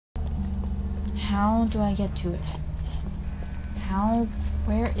How do I get to it? How?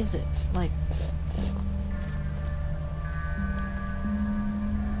 Where is it? Like...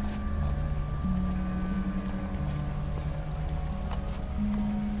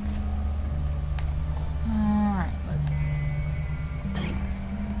 Alright,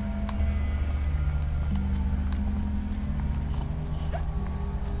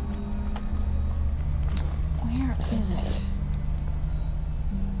 where is it?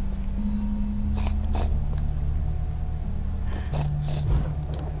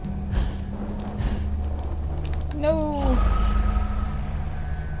 No!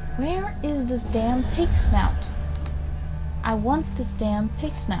 Where is this damn pig snout? I want this damn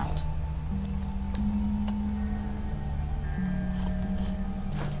pig snout.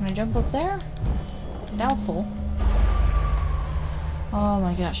 Can I jump up there? Doubtful. Oh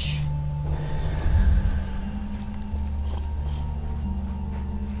my gosh.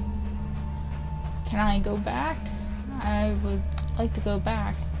 Can I go back? I would like to go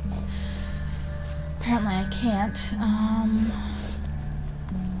back. Apparently I can't.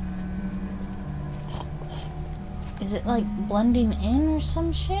 Is it like blending in or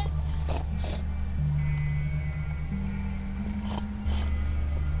some shit?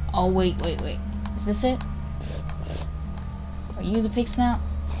 Oh, wait. Is this it? Are you the pig snout?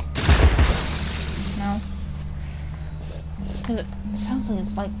 No? Because it sounds like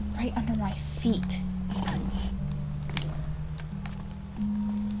it's like right under my feet.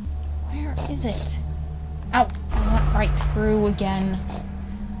 Where is it? Ow! I went right through again.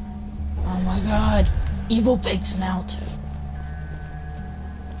 Oh my god. Evil pig snout.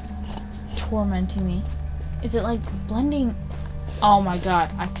 It's tormenting me. Is it like blending? Oh my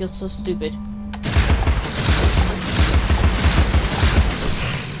god. I feel so stupid.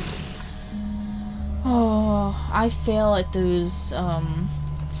 Oh, I fail at those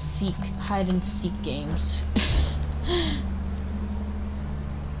hide and seek games.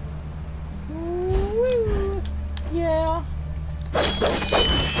 Yeah.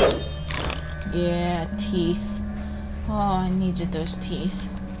 Yeah, teeth. Oh, I needed those teeth.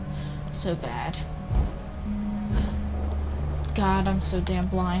 So bad. God, I'm so damn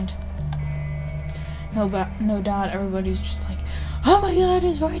blind. No doubt everybody's just like, oh my god,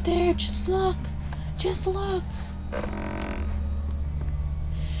 it's right there, just look. Just look.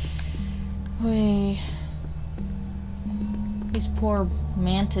 Wait. These poor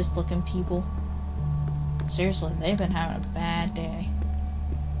mantis looking people. Seriously, they've been having a bad day.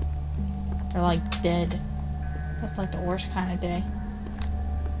 They're like dead. That's like the worst kind of day.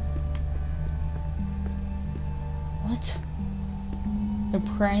 What?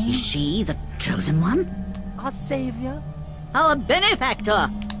 They're praying? Is she the chosen one? Our savior? Our benefactor!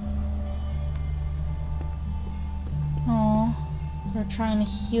 Oh, they're trying to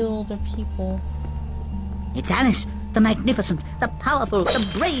heal their people. It's Alice, the magnificent, the powerful, the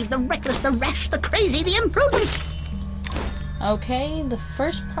brave, the reckless, the rash, the crazy, the imprudent! Okay, the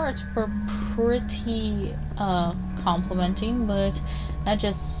first parts were pretty complimenting, but that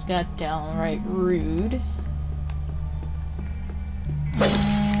just got downright rude.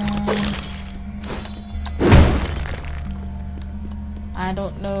 I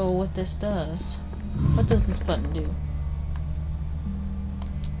don't know what this does. What does this button do?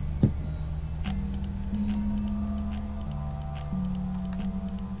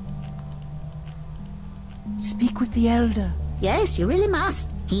 Speak with the elder. Yes, you really must.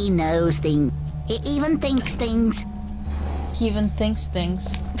 He knows things. He even thinks things. He even thinks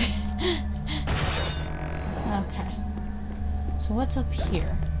things. Okay. So what's up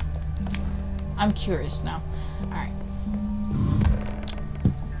here? I'm curious now. Alright.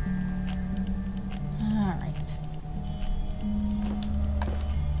 Alright.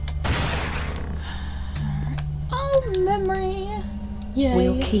 Oh, memory! Yay.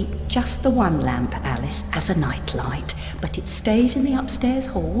 We'll keep just the one lamp, Alice, as a nightlight, but it stays in the upstairs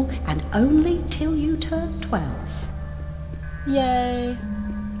hall and only till you turn 12. Yay.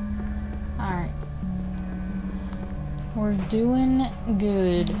 Alright. We're doing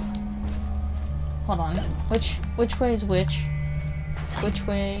good. Hold on. Which way is which? Which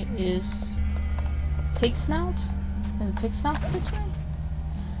way is Pig Snout? Is Pig Snout this way?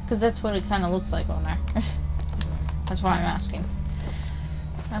 Because that's what it kind of looks like on there. That's why I'm asking.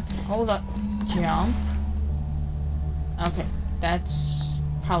 Okay, hold up. Jump. Okay, that's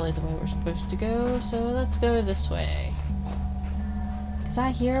probably the way we're supposed to go, so let's go this way. Because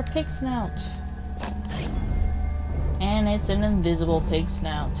I hear a pig snout. And it's an invisible pig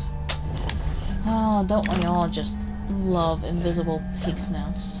snout. Oh, don't we all just love invisible pig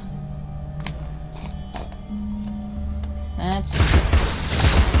snouts? That's...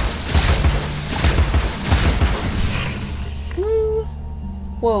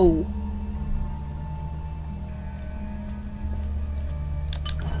 Whoa.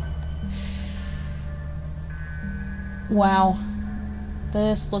 Wow.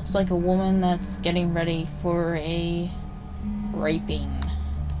 This looks like a woman that's getting ready for a raping.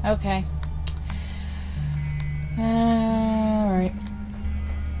 Okay. Alright.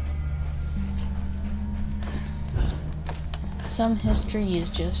 Some history is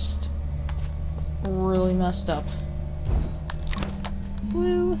just really messed up.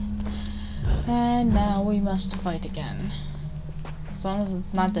 Woo! And now we must fight again. As long as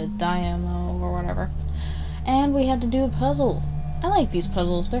it's not the Diamo or whatever. And we had to do a puzzle. I like these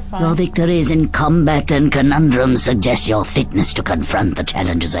puzzles, they're fun. Your victories in combat and conundrums suggest your fitness to confront the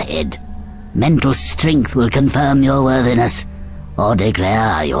challenges ahead. Mental strength will confirm your worthiness, or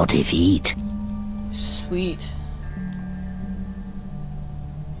declare your defeat. Sweet.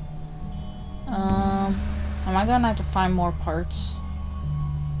 Am I gonna have to find more parts?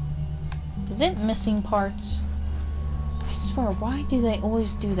 Is it missing parts? I swear, why do they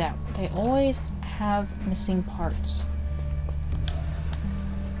always do that? They always have missing parts.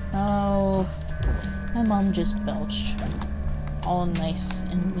 Oh, my mom just belched. All nice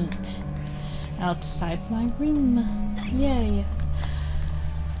and neat. Outside my room. Yay.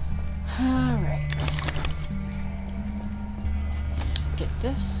 Alright. Get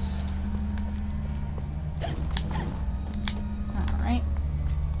this. Alright.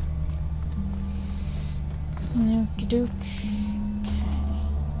 Okie doke. Okay.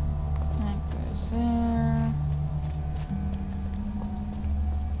 That goes there.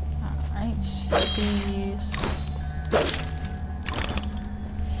 Alright. These.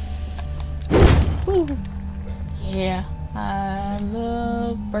 Woo! Yeah. I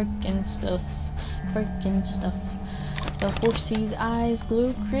love breaking stuff. Breaking stuff. The horsey's eyes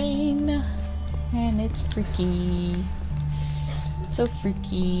glow green. And it's freaky. So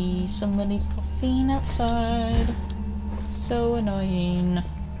freaky. Somebody's coughing outside. So annoying.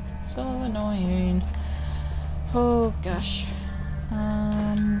 So annoying. Oh gosh.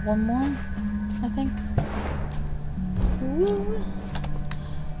 One more, I think. Woo.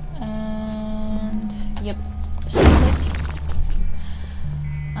 And yep. So this.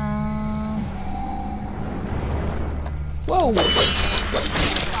 Whoa.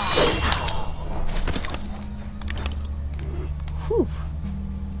 Whew.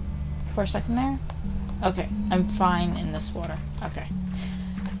 For a second there. Okay, I'm fine in this water. Okay.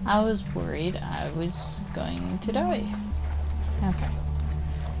 I was worried I was going to die. Okay.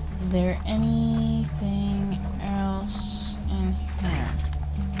 Is there anything else in here?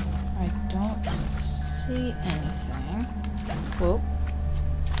 I don't see anything. Whoa.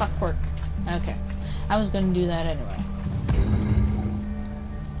 Clockwork. Okay. I was gonna do that anyway.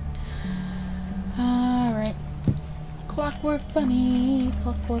 Alright. Clockwork bunny.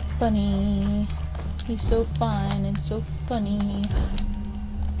 Clockwork bunny. He's so fine and so funny.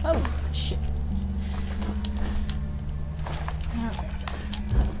 Oh, shit.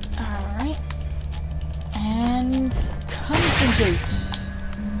 Alright. And concentrate.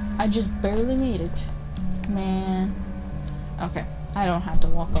 I just barely made it. Man. Okay. I don't have to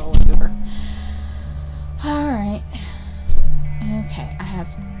walk all the way over. Alright. Okay. I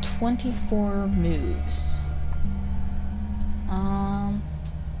have 24 moves.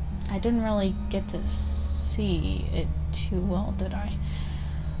 I didn't really get to see it too well, did I?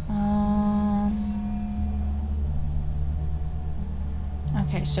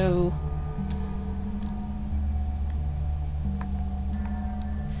 Okay, so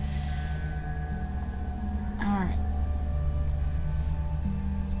alright.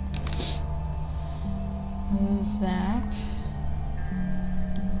 Move that.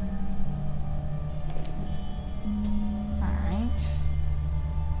 Alright.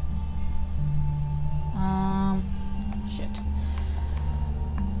 Shit.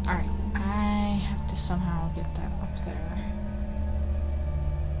 Alright, I have to somehow get that up there.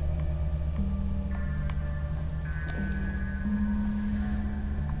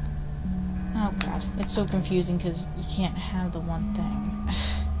 Oh god, it's so confusing because you can't have the one thing.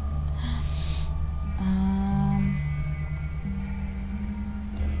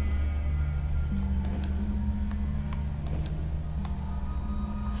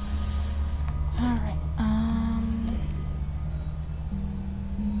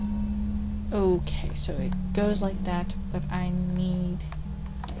 Okay, so it goes like that, but I need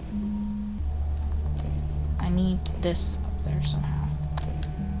this up there somehow.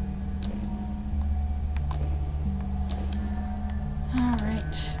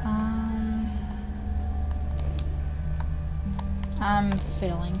 Alright, I'm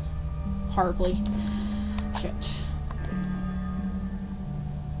failing horribly. Shit.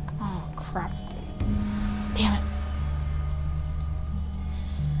 crap. Damn it.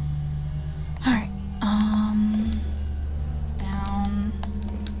 Alright, down,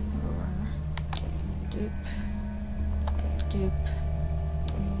 over, doop, doop.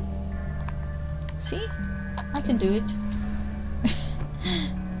 See? I can do it.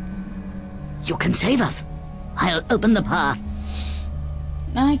 You can save us. I'll open the path.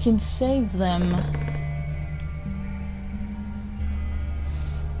 I can save them.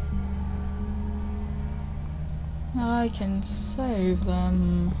 I can save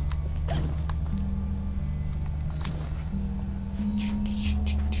them.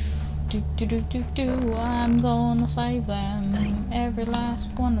 Do. I'm gonna save them. Every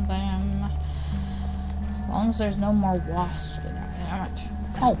last one of them. As long as there's no more wasps.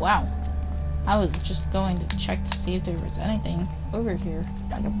 Oh wow. I was just going to check to see if there was anything over here,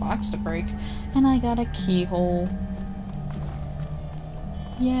 like a box to break, and I got a keyhole.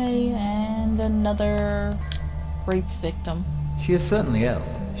 Yay, and another rape victim. She is certainly ill.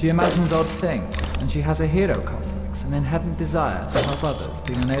 She imagines odd things, and she has a hero complex, an inherent desire to help others,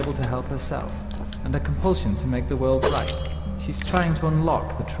 being unable to help herself, and a compulsion to make the world right. She's trying to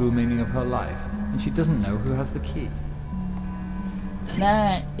unlock the true meaning of her life, and she doesn't know who has the key.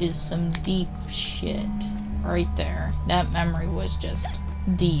 That is some deep shit right there. That memory was just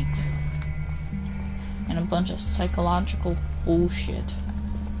deep. And a bunch of psychological bullshit.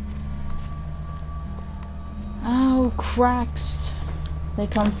 Oh, cracks. They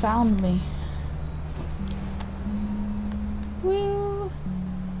confound me. Woo.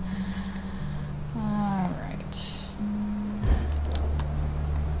 Alright.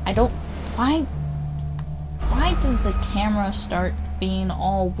 I don't... Why does the camera start being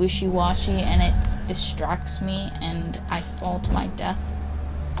all wishy-washy and it distracts me and I fall to my death?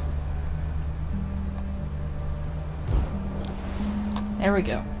 There we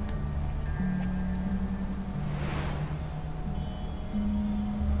go.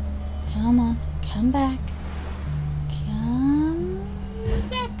 Come on, come back. Come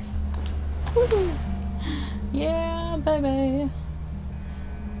back. Woohoo! Yeah, baby.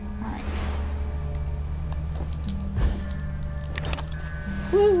 Alright.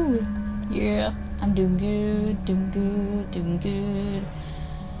 Woo! Yeah, I'm doing good, doing good, doing good.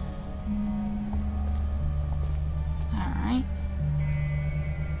 Alright.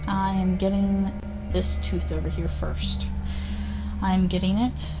 I am getting this tooth over here first. I am getting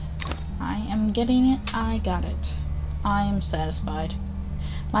it. I am getting it. I got it. I am satisfied.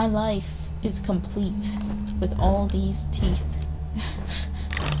 My life is complete with all these teeth.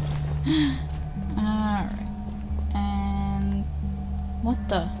 Alright. And... what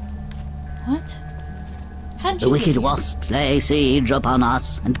the... what? How'd you The wicked get here? wasps lay siege upon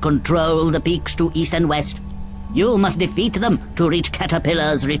us and control the peaks to east and west. You must defeat them to reach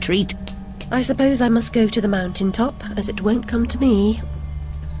Caterpillar's retreat. I suppose I must go to the mountain top, as it won't come to me.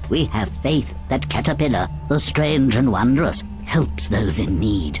 We have faith that Caterpillar, the strange and wondrous, helps those in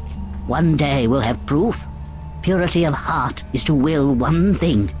need. One day we'll have proof. Purity of heart is to will one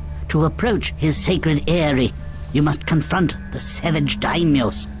thing, to approach his sacred eyrie. You must confront the savage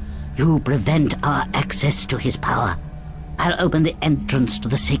daimyos. You prevent our access to his power. I'll open the entrance to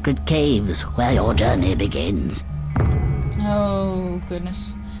the sacred caves where your journey begins. Oh,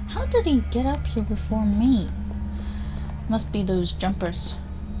 goodness. How did he get up here before me? Must be those jumpers.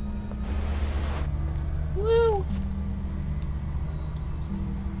 Woo!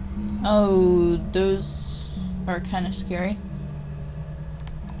 Oh, those are kind of scary.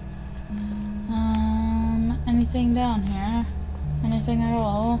 Anything down here? Anything at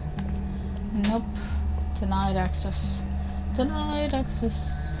all? Nope. Denied access. Denied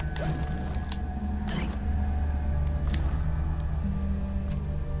access.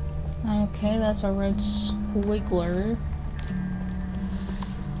 Okay, that's a red squiggler.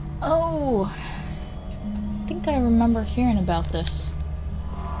 Oh! I think I remember hearing about this.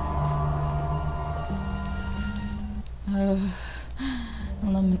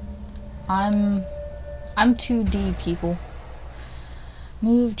 I'm 2D, people.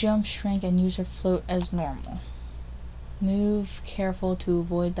 Move, jump, shrink, and use or float as normal. Move careful to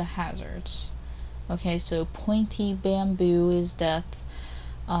avoid the hazards. Okay, so pointy bamboo is death.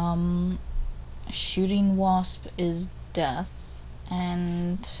 Shooting wasp is death.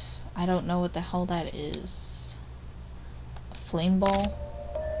 And I don't know what the hell that is. A flame ball?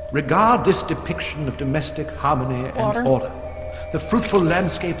 Regard this depiction of domestic harmony and order. The fruitful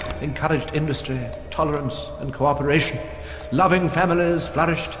landscape encouraged industry, tolerance, and cooperation. Loving families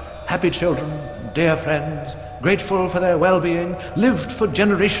flourished, happy children, dear friends, grateful for their well-being, lived for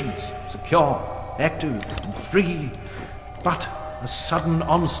generations, secure, active, and free. But A sudden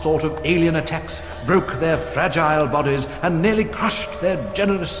onslaught of alien attacks broke their fragile bodies and nearly crushed their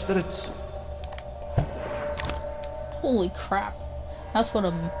generous spirits. Holy crap. That's what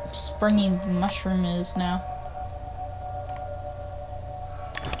a springy mushroom is now.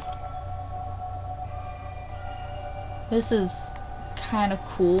 This is kind of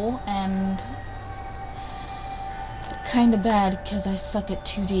cool and kind of bad because I suck at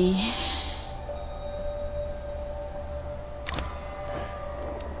 2D.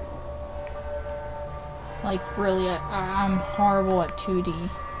 Like, really, I'm horrible at 2D.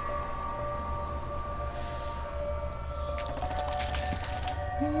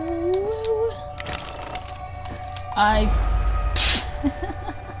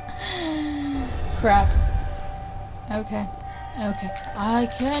 Crap. Okay. Okay. I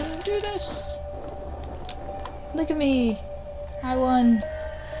can do this! Look at me! I won!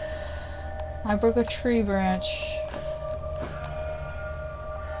 I broke a tree branch.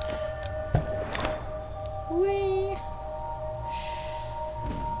 Whee!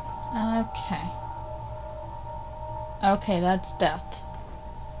 Okay. Okay, that's death.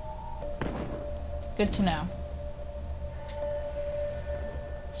 Good to know.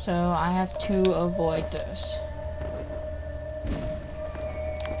 So I have to avoid this.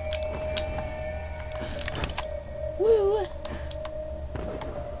 Woo!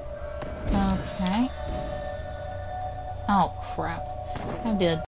 Okay. Oh crap. I did